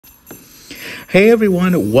Hey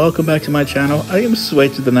everyone, welcome back to my channel. I am Sway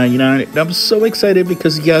to the 99 and I'm so excited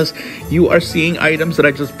because yes, you are seeing items that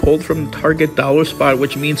I just pulled from Target dollar spot,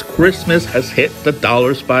 which means Christmas has hit the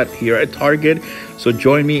dollar spot here at Target. So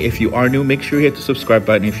join me. If you are new, make sure you hit the subscribe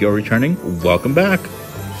button. If you're returning, welcome back.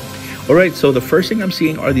 All right, so the first thing I'm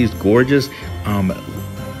seeing are these gorgeous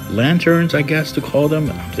lanterns, I guess to call them.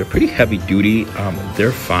 They're pretty heavy duty.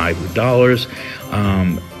 They're $5.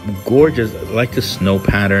 Gorgeous. I like the snow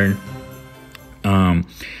pattern.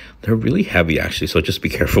 They're really heavy actually, so just be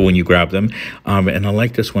careful when you grab them. And I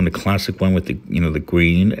like this one, the classic one with the the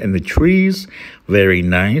green and the trees. Very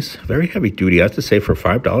nice, very heavy duty. I have to say, for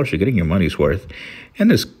 $5 you're getting your money's worth.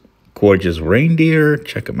 And this gorgeous reindeer,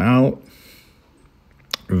 check them out.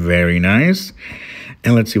 Very nice.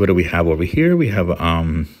 And let's see, what do we have over here? We have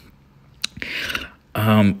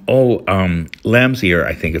lamb's ear,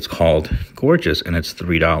 I think it's called. Gorgeous, and it's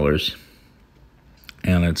 $3.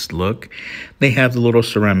 And let's look. They have the little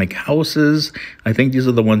ceramic houses. I think these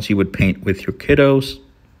are the ones you would paint with your kiddos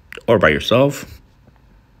or by yourself.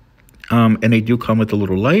 And they do come with a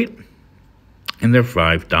little light. And they're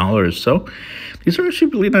 $5. So these are actually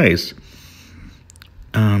really nice.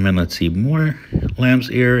 And let's see, more lamb's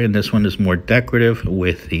ear. And this one is more decorative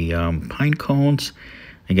with the pine cones.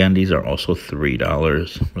 Again, these are also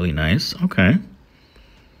 $3. Really nice. Okay.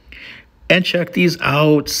 And check these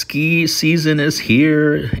out. Ski season is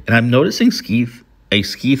here. And I'm noticing ski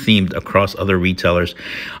themed across other retailers.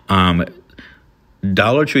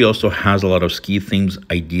 Dollar Tree also has a lot of ski themes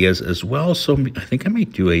ideas as well. So I think I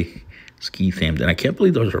might do a ski themed. And I can't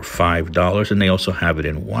believe those are $5. And they also have it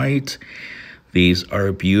in white. These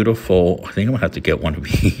are beautiful. I think I'm gonna have to get one of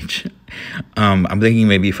each. I'm thinking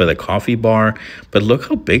maybe for the coffee bar. But look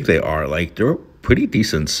how big they are. Like, they're pretty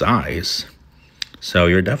decent size. So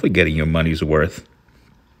you're definitely getting your money's worth.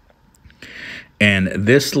 And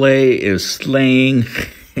this sleigh is slaying.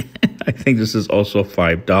 I think this is also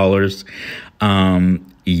 $5.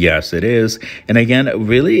 Yes, it is. And again,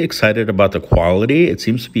 really excited about the quality. It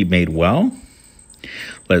seems to be made well.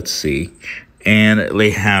 Let's see. And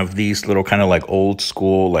they have these little kind of like old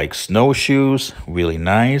school like snowshoes. Really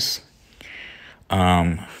nice.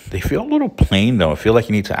 They feel a little plain though. I feel like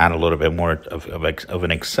you need to add a little bit more of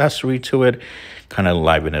an accessory to it. Kind of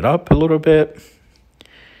liven it up a little bit.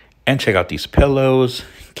 And check out these pillows.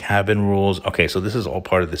 Cabin rules. Okay, so this is all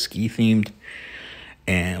part of the ski themed.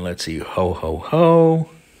 And let's see. Ho, ho, ho.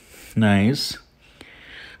 Nice.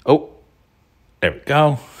 Oh, there we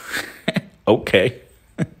go. Okay.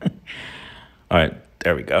 All right,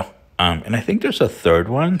 there we go. And I think there's a third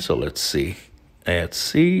one. So let's see. Let's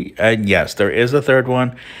see. And yes, there is a third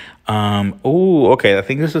one. Oh, okay. I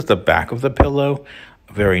think this is the back of the pillow.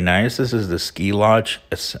 Very nice. This is the ski lodge.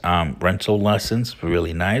 It's rental lessons.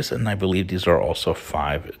 Really nice. And I believe these are also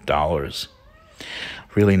 $5.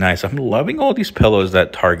 Really nice. I'm loving all these pillows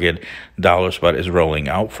that Target dollar spot is rolling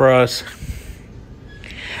out for us.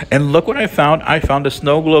 And look what I found. I found the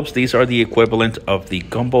snow globes. These are the equivalent of the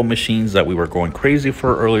gumball machines that we were going crazy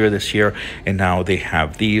for earlier this year. And now they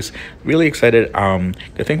have these. Really excited. I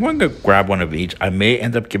think I'm going to grab one of each. I may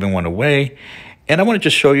end up giving one away. And I want to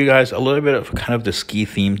just show you guys a little bit of kind of the ski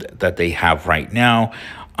themed that they have right now.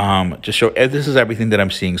 Just show, this is everything that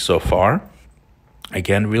I'm seeing so far.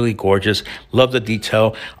 Again, really gorgeous. Love the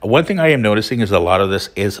detail. One thing I am noticing is a lot of this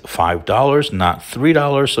is $5, not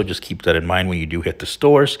 $3. So just keep that in mind when you do hit the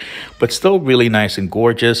stores. But still really nice and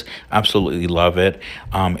gorgeous. Absolutely love it.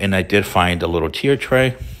 And I did find a little tier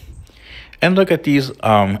tray. And look at these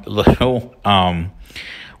little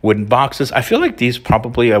wooden boxes. I feel like these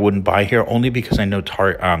probably I wouldn't buy here only because I know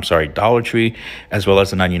Dollar Tree as well as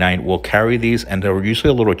the 99 will carry these. And they're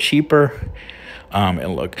usually a little cheaper.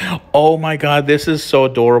 And look, oh my God, this is so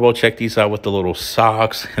adorable. Check these out with the little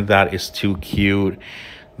socks. That is too cute.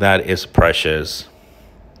 That is precious.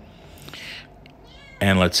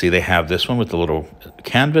 And let's see, they have this one with the little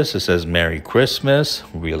canvas. It says Merry Christmas.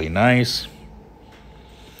 Really nice.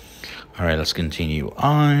 All right, let's continue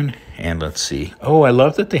on. And let's see. Oh, I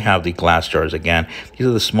love that they have the glass jars again. These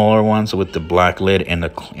are the smaller ones with the black lid and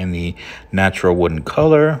the natural wooden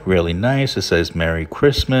color. Really nice. It says Merry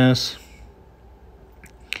Christmas.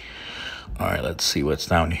 All right, let's see what's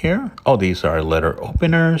down here. Oh, these are letter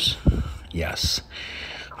openers. Yes.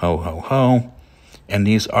 Ho, ho, ho. And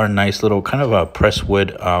these are nice little kind of a press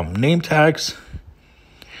wood name tags.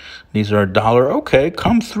 These are $1. Okay,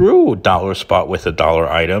 come through dollar spot with the dollar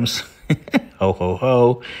items. Ho, ho,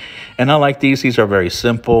 ho. And I like these. These are very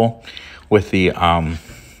simple with the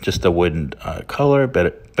just the wooden color.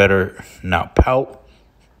 Better not pout.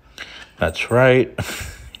 That's right.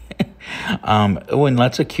 Oh, and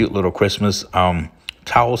that's a cute little Christmas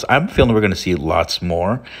towels. I'm feeling we're going to see lots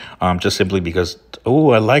more, just simply because,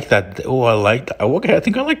 oh, I like that. Oh, I like that. Okay, I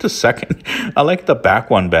think I like the second. I like the back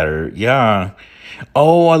one better. Yeah.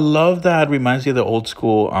 Oh, I love that. Reminds me of the old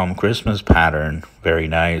school Christmas pattern. Very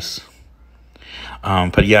nice.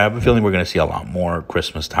 But yeah, I have a feeling we're going to see a lot more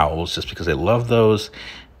Christmas towels just because I love those.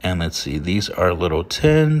 And let's see, these are little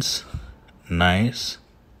tins. Nice.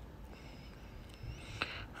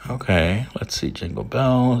 Okay, let's see, Jingle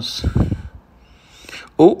Bells.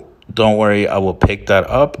 Oh, don't worry, I will pick that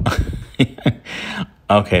up.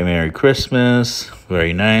 Okay, Merry Christmas.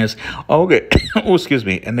 Very nice. Okay, oh, excuse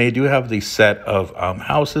me. And they do have the set of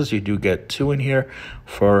houses. You do get 2 in here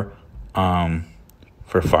for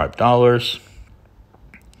 $5.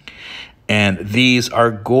 And these are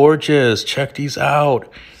gorgeous. Check these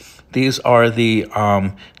out. These are the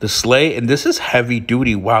sleigh, and this is heavy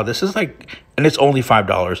duty. Wow, this is like, and it's only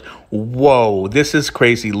 $5. Whoa, this is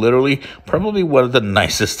crazy. Literally, probably one of the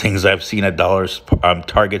nicest things I've seen at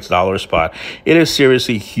Target's Dollar Spot. It is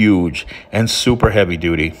seriously huge and super heavy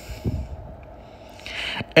duty.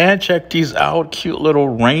 And check these out, cute little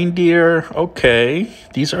reindeer. Okay,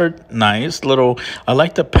 these are nice little. I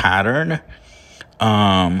like the pattern.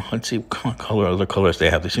 Let's see what other colors they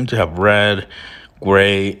have. They seem to have red,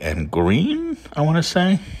 gray, and green, I want to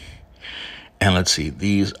say. And let's see,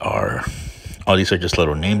 these are just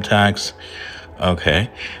little name tags.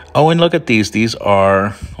 Okay. Oh, and look at these. These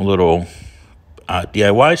are little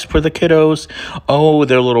DIYs for the kiddos. Oh,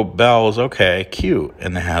 they're little bells. Okay, cute.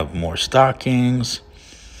 And they have more stockings.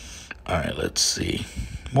 All right, let's see.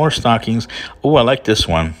 More stockings. Oh, I like this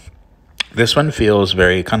one. This one feels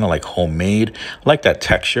very kind of like homemade. I like that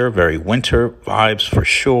texture. Very winter vibes for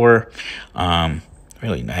sure.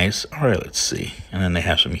 Really nice. All right, let's see. And then they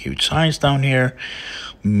have some huge signs down here.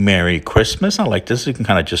 Merry Christmas. I like this. You can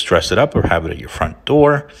kind of just dress it up or have it at your front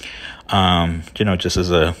door. Just as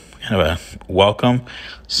a kind of a welcome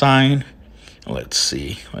sign. Let's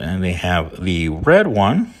see. And they have the red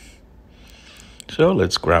one. So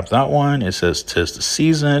let's grab that one. It says 'tis the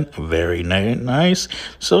season. Very nice.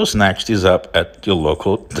 So snatch these up at your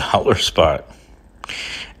local dollar spot.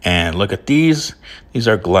 And look at these. These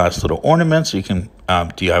are glass little ornaments. You can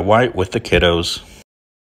DIY with the kiddos.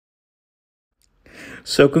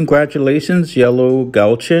 So congratulations, Yellow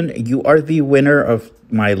Gauchin. You are the winner of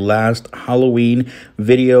my last Halloween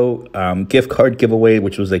video gift card giveaway,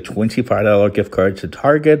 which was a $25 gift card to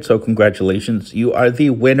Target. So congratulations, you are the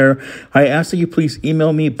winner. I ask that you please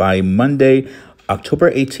email me by Monday, October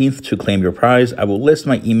 18th to claim your prize. I will list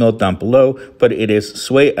my email down below, but it is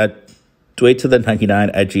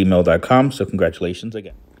sway@the99@gmail.com. So congratulations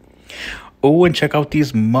again. Oh, and check out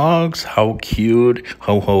these mugs. How cute.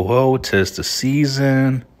 Ho, ho, ho. 'Tis the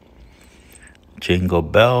season. Jingle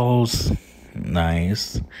bells.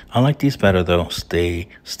 Nice. I like these better, though. Stay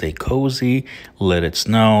cozy. Let it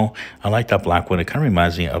snow. I like that black one. It kind of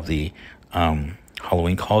reminds me of the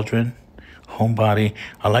Halloween cauldron. Homebody.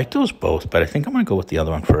 I like those both, but I think I'm going to go with the other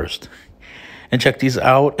one first. And check these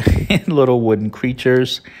out. Little wooden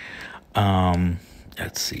creatures.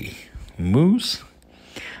 Let's see. Moose.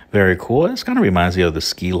 Very cool. This kind of reminds me of the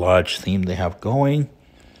ski lodge theme they have going.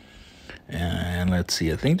 And let's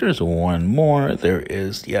see. I think there's one more. There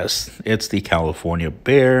is. Yes, it's the California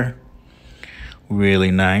bear.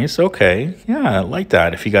 Really nice. Okay. Yeah, I like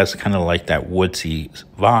that. If you guys kind of like that woodsy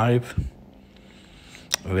vibe.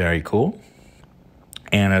 Very cool.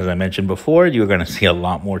 And as I mentioned before, you're going to see a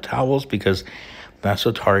lot more towels because that's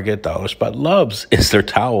what Target Dollar Spot loves is their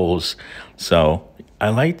towels. So I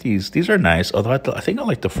like these. These are nice. Although I think I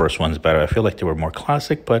like the first ones better. I feel like they were more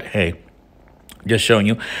classic. But hey, just showing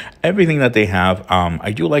you everything that they have.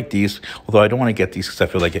 I do like these. Although I don't want to get these because I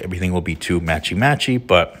feel like everything will be too matchy-matchy.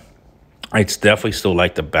 But I definitely still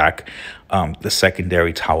like the back, the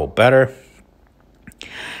secondary towel better.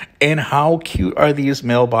 And how cute are these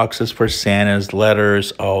mailboxes for Santa's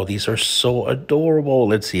letters? Oh, these are so adorable.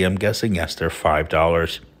 Let's see. I'm guessing, yes, they're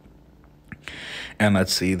 $5. And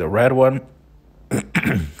let's see the red one.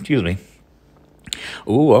 Excuse me.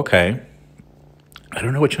 Ooh, okay. I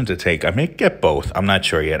don't know which one to take. I may get both. I'm not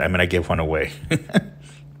sure yet. I'm going to give one away.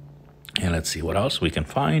 And let's see what else we can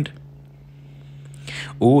find.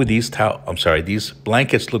 Ooh, these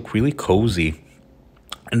blankets look really cozy.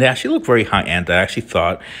 And they actually look very high-end. I actually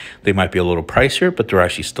thought they might be a little pricier, but they're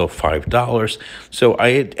actually still $5. So I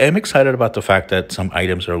am excited about the fact that some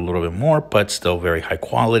items are a little bit more, but still very high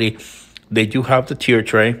quality. They do have the tier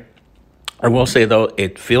tray. I will say, though,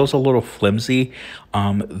 it feels a little flimsy.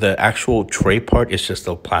 The actual tray part is just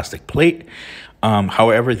a plastic plate.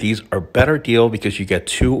 However, these are better deal because you get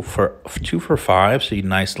two for $5. So you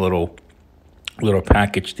nice little little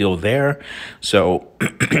package deal there. So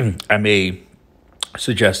I may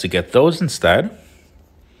suggest to get those instead.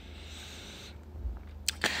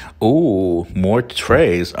 Ooh, more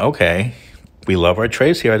trays. Okay. We love our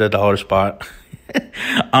trays here at the Dollar Spot.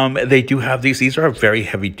 They do have these. These are very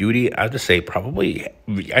heavy duty. I have to say, probably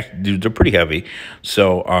they're pretty heavy.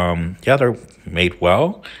 So, yeah, they're made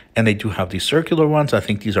well, and they do have these circular ones. I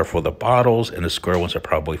think these are for the bottles, and the square ones are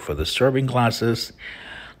probably for the serving glasses.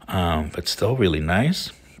 But still really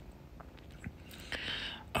nice.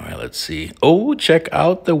 All right, let's see. Oh, check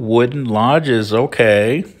out the wooden lodges.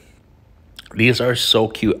 Okay. These are so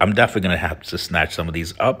cute. I'm definitely going to have to snatch some of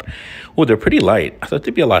these up. Oh, they're pretty light. I thought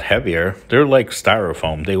they'd be a lot heavier. They're like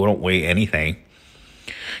styrofoam. They won't weigh anything.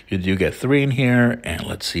 You do get 3 in here. And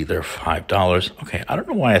let's see, they're $5. Okay, I don't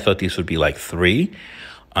know why I thought these would be like 3.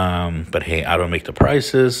 But hey, I don't make the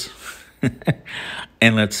prices.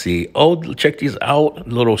 And let's see. Oh, check these out.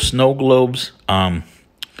 Little snow globes. Kind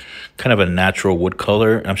of a natural wood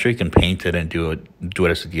color. I'm sure you can paint it and do it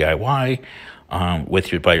as a DIY.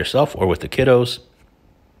 By yourself or with the kiddos.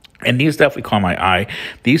 And these definitely caught my eye.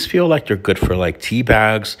 These feel like they're good for like tea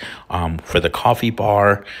bags, for the coffee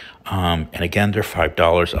bar. And again, they're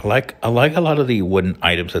 $5. I like a lot of the wooden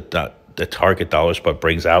items that the Target Dollar Spot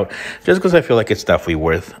brings out, just because I feel like it's definitely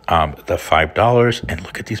worth the $5. And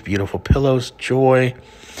look at these beautiful pillows. Joy,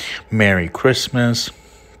 Merry Christmas.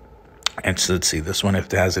 And so let's see this one, if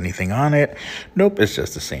it has anything on it. Nope, it's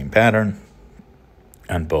just the same pattern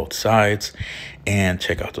on both sides. And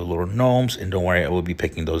check out the little gnomes, and don't worry, I will be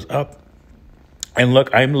picking those up. And look,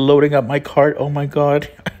 I'm loading up my cart. Oh my god,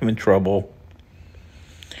 I'm in trouble.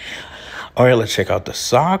 All right, let's check out the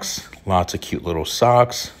socks. Lots of cute little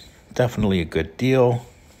socks. Definitely a good deal,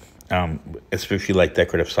 especially if you like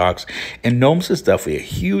decorative socks. And gnomes is definitely a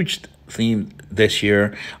huge theme this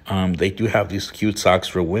year. They do have these cute socks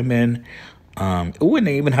for women. Oh, and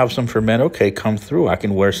they even have some for men. Okay, come through. I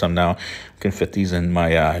can wear some now. I can fit these in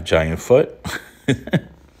my giant foot.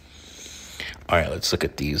 All right, let's look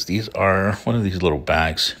at these. These are one of these little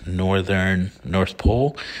bags. North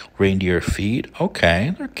Pole reindeer feet.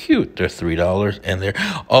 Okay, they're cute. They're $3, and they're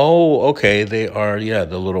okay. They are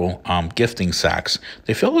the little gifting sacks.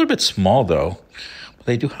 They feel a little bit small though. But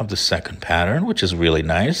they do have the second pattern, which is really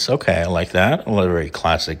nice. Okay, I like that. A very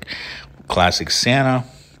classic Santa.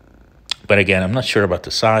 But again, I'm not sure about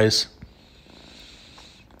the size.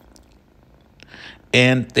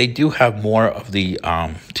 And they do have more of the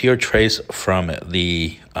tier trays from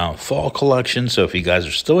the fall collection. So if you guys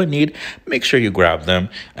are still in need, make sure you grab them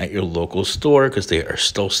at your local store, because they are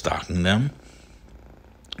still stocking them.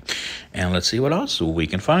 And let's see what else we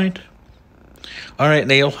can find. All right,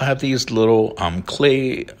 they also have these little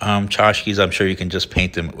clay tchotchkes. I'm sure you can just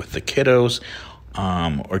paint them with the kiddos,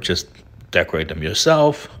 or just decorate them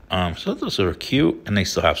yourself. So those are cute, and they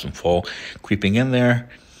still have some fall creeping in there.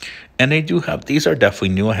 And they do have, these are definitely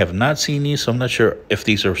new. I have not seen these, so I'm not sure if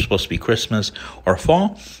these are supposed to be Christmas or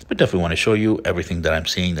fall, but definitely want to show you everything that I'm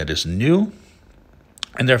seeing that is new.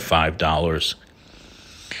 And they're $5.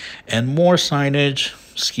 And more signage,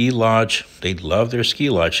 ski lodge. They love their ski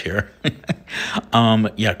lodge here.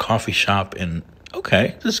 Yeah, coffee shop. And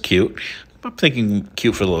okay, this is cute. I'm thinking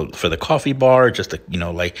cute for the coffee bar, just like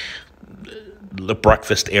the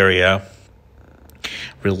breakfast area.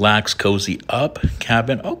 Relax, cozy up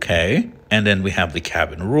cabin. Okay. And then we have the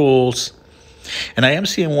cabin rules. And I am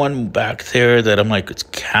seeing one back there that I'm like, it's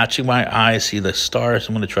catching my eye. I see the stars.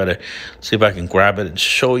 I'm going to try to see if I can grab it and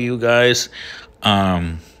show you guys.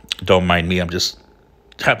 Don't mind me. I'm just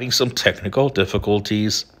having some technical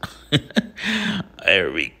difficulties.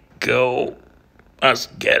 There we go. Let's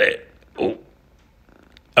get it. Oh.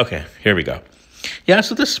 Okay, here we go. Yeah,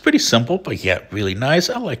 so this is pretty simple, but yeah, really nice.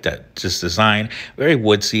 I like that just design. Very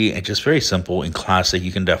woodsy and just very simple and classic.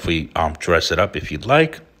 You can definitely dress it up if you'd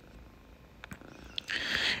like.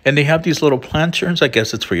 And they have these little planterns. I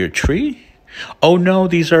guess it's for your tree. Oh, no,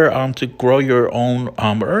 these are to grow your own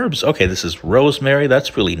herbs. Okay, this is rosemary.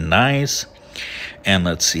 That's really nice. And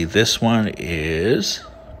let's see, this one is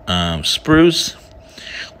spruce.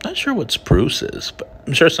 Not sure what spruce is, but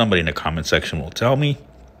I'm sure somebody in the comment section will tell me.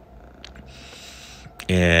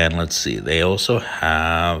 And let's see, they also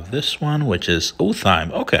have this one, which is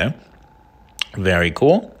thyme. Okay, very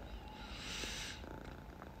cool.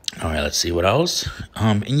 All right, let's see what else.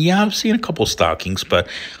 And yeah, I've seen a couple stockings, but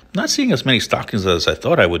I'm not seeing as many stockings as I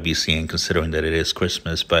thought I would be seeing, considering that it is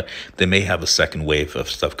Christmas. But they may have a second wave of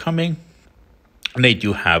stuff coming. And they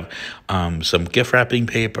do have some gift wrapping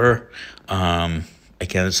paper. Again,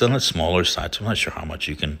 it's on a smaller side, so I'm not sure how much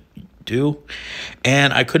you can do.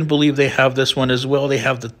 And I couldn't believe they have this one as well. They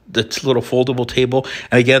have the little foldable table.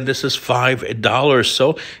 And again, this is $5.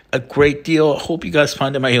 So a great deal. I hope you guys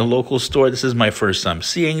find them at your local store. This is my first time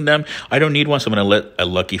seeing them. I don't need one, so I'm going to let a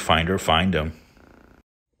lucky finder find them.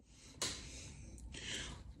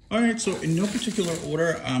 All right, so in no particular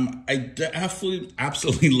order, I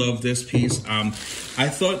absolutely love this piece. I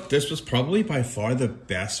thought this was probably by far the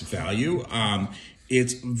best value.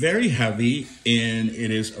 It's very heavy, and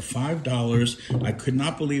it is $5. I could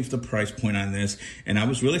not believe the price point on this, and I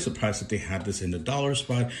was really surprised that they had this in the dollar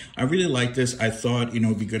spot. I really like this. I thought,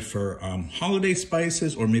 it'd be good for holiday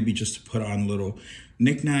spices, or maybe just to put on little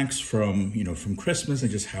knickknacks from Christmas and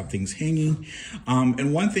just have things hanging.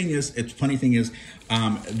 And one thing is, funny thing is,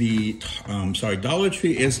 Dollar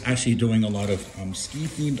Tree is actually doing a lot of ski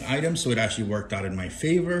themed items, so it actually worked out in my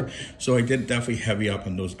favor. So I did definitely heavy up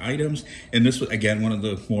on those items, and this was again one of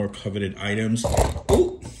the more coveted items.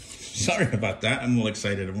 Oh, sorry about that. I'm a little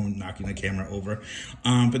excited. I'm knocking the camera over.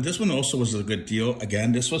 But this one also was a good deal.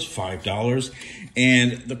 Again, this was $5.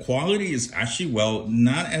 And the quality is actually,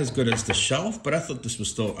 not as good as the shelf, but I thought this was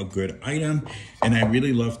still a good item. And I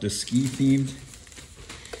really love the ski themed.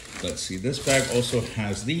 Let's see, this bag also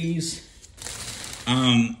has these.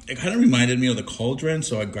 It kind of reminded me of the cauldron,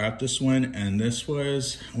 so I grabbed this one, and this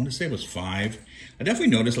was, I want to say it was $5. I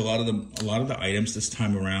definitely noticed a lot of the items this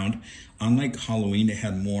time around. Unlike Halloween, they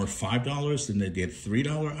had more $5 than they did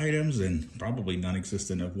 $3 items, and probably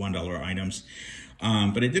non-existent of $1 items.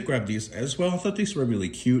 But I did grab these as well. I thought these were really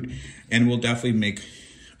cute, and will definitely make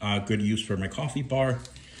good use for my coffee bar.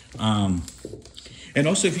 And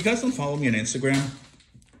also, if you guys don't follow me on Instagram,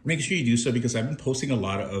 make sure you do so, because I've been posting a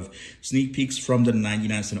lot of sneak peeks from the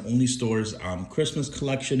 99cent Only Stores Christmas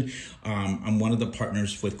collection. I'm one of the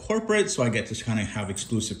partners with corporate, so I get to kind of have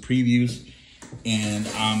exclusive previews. And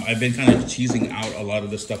I've been kind of teasing out a lot of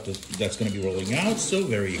the stuff that's going to be rolling out, so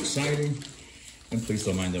very exciting. And please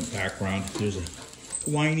don't mind the background. There's a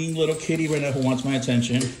whining little kitty right now who wants my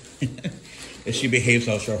attention. If she behaves,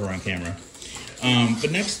 I'll show her on camera.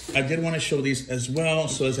 But next, I did want to show these as well.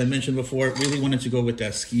 So as I mentioned before, really wanted to go with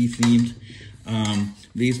that ski themed.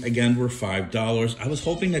 These, again, were $5. I was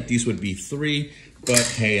hoping that these would be $3, but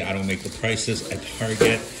hey, I don't make the prices at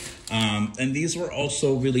Target. And these were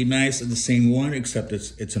also really nice, the same one, except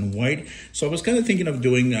it's in white. So I was kind of thinking of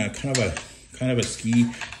doing kind of a ski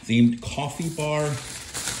themed coffee bar.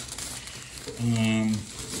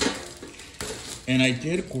 And I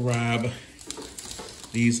did grab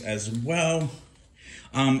these as well.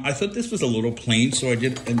 I thought this was a little plain, so I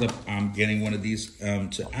did end up getting one of these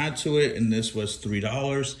to add to it, and this was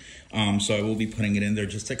 $3. So I will be putting it in there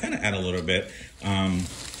just to kind of add a little bit.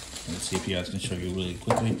 Let's see if you guys can show you really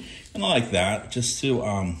quickly. And I like that, just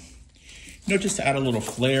to, just to add a little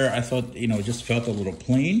flair. I thought, it just felt a little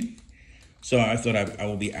plain. So I thought I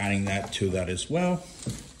will be adding that to that as well.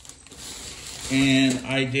 And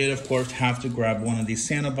I did, of course, have to grab one of these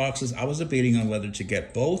Santa boxes. I was debating on whether to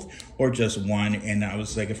get both or just one. And I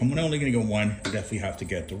was like, if I'm only going to get one, I definitely have to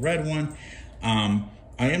get the red one.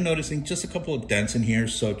 I am noticing just a couple of dents in here,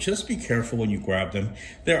 so just be careful when you grab them.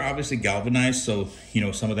 They're obviously galvanized, so,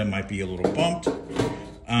 some of them might be a little bumped.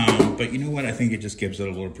 But you know what? I think it just gives it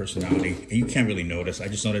a little personality. And you can't really notice. I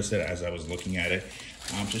just noticed it as I was looking at it.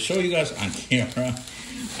 To show you guys on camera,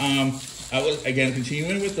 I was, again,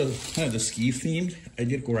 continuing with the ski themed. I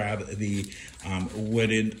did grab the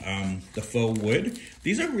the faux wood.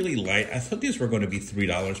 These are really light. I thought these were going to be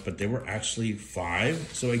 $3, but they were actually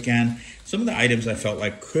 $5. So again, some of the items I felt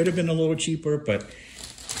like could have been a little cheaper, but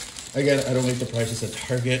again, I don't like the prices at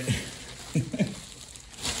Target.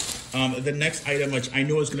 The next item, which I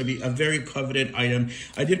know is going to be a very coveted item,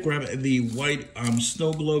 I did grab the white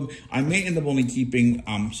snow globe. I may end up only keeping,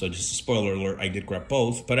 so just a spoiler alert, I did grab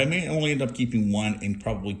both, but I may only end up keeping one and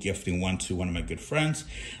probably gifting one to one of my good friends.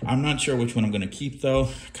 I'm not sure which one I'm going to keep, though.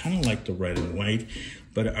 I kind of like the red and white,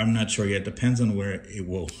 but I'm not sure yet. Depends on where it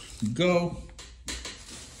will go.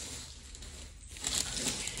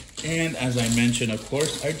 And as I mentioned, of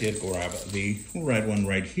course, I did grab the red one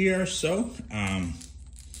right here. So,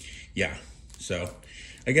 yeah, so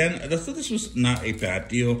again, I thought this was not a bad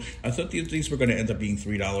deal. I thought these were going to end up being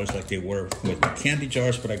 $3 like they were with the candy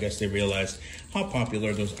jars, but I guess they realized how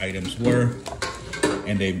popular those items were,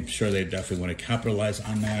 and I'm sure they definitely want to capitalize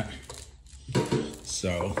on that.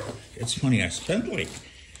 So it's funny, I spent like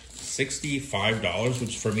 $65,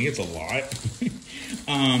 which for me it's a lot.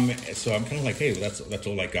 So I'm kind of like, hey, that's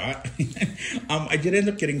all I got. I did end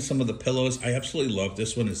up getting some of the pillows. I absolutely love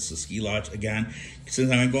this one. It's the Ski Lodge again, since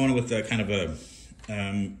I'm going with a kind of a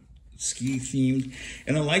ski themed,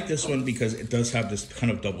 and I like this one because it does have this kind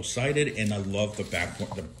of double-sided, and I love the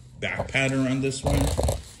back pattern on this one.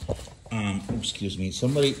 Excuse me,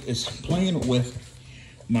 somebody is playing with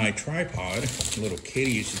my tripod. Little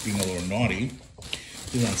kitty is just being a little naughty.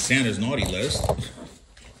 She's on Santa's naughty list.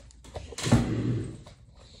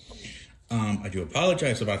 I do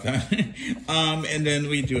apologize about that. And then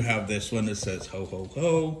we do have this one that says ho, ho,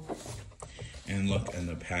 ho. And look, and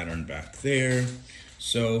the pattern back there.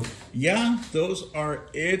 So yeah, those are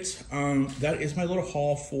it. That is my little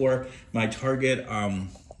haul for my Target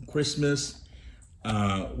Christmas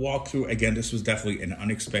walkthrough. Again, this was definitely an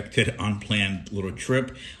unexpected, unplanned little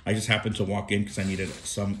trip. I just happened to walk in because I needed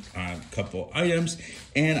some couple items,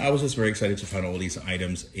 and I was just very excited to find all these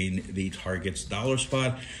items in the Target's dollar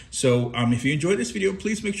spot. So if you enjoyed this video,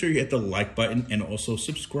 please make sure you hit the like button and also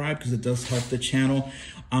subscribe because it does help the channel.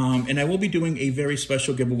 And I will be doing a very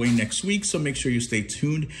special giveaway next week, so make sure you stay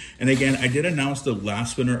tuned. And again, I did announce the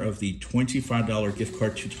last winner of the $25 gift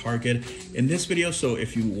card to Target in this video. So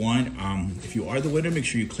if you want, if you are the winner, make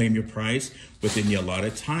sure you claim your prize within the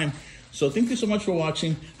allotted time. So thank you so much for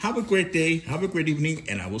watching. Have a great day, have a great evening,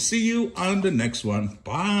 and I will see you on the next one.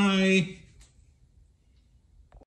 Bye.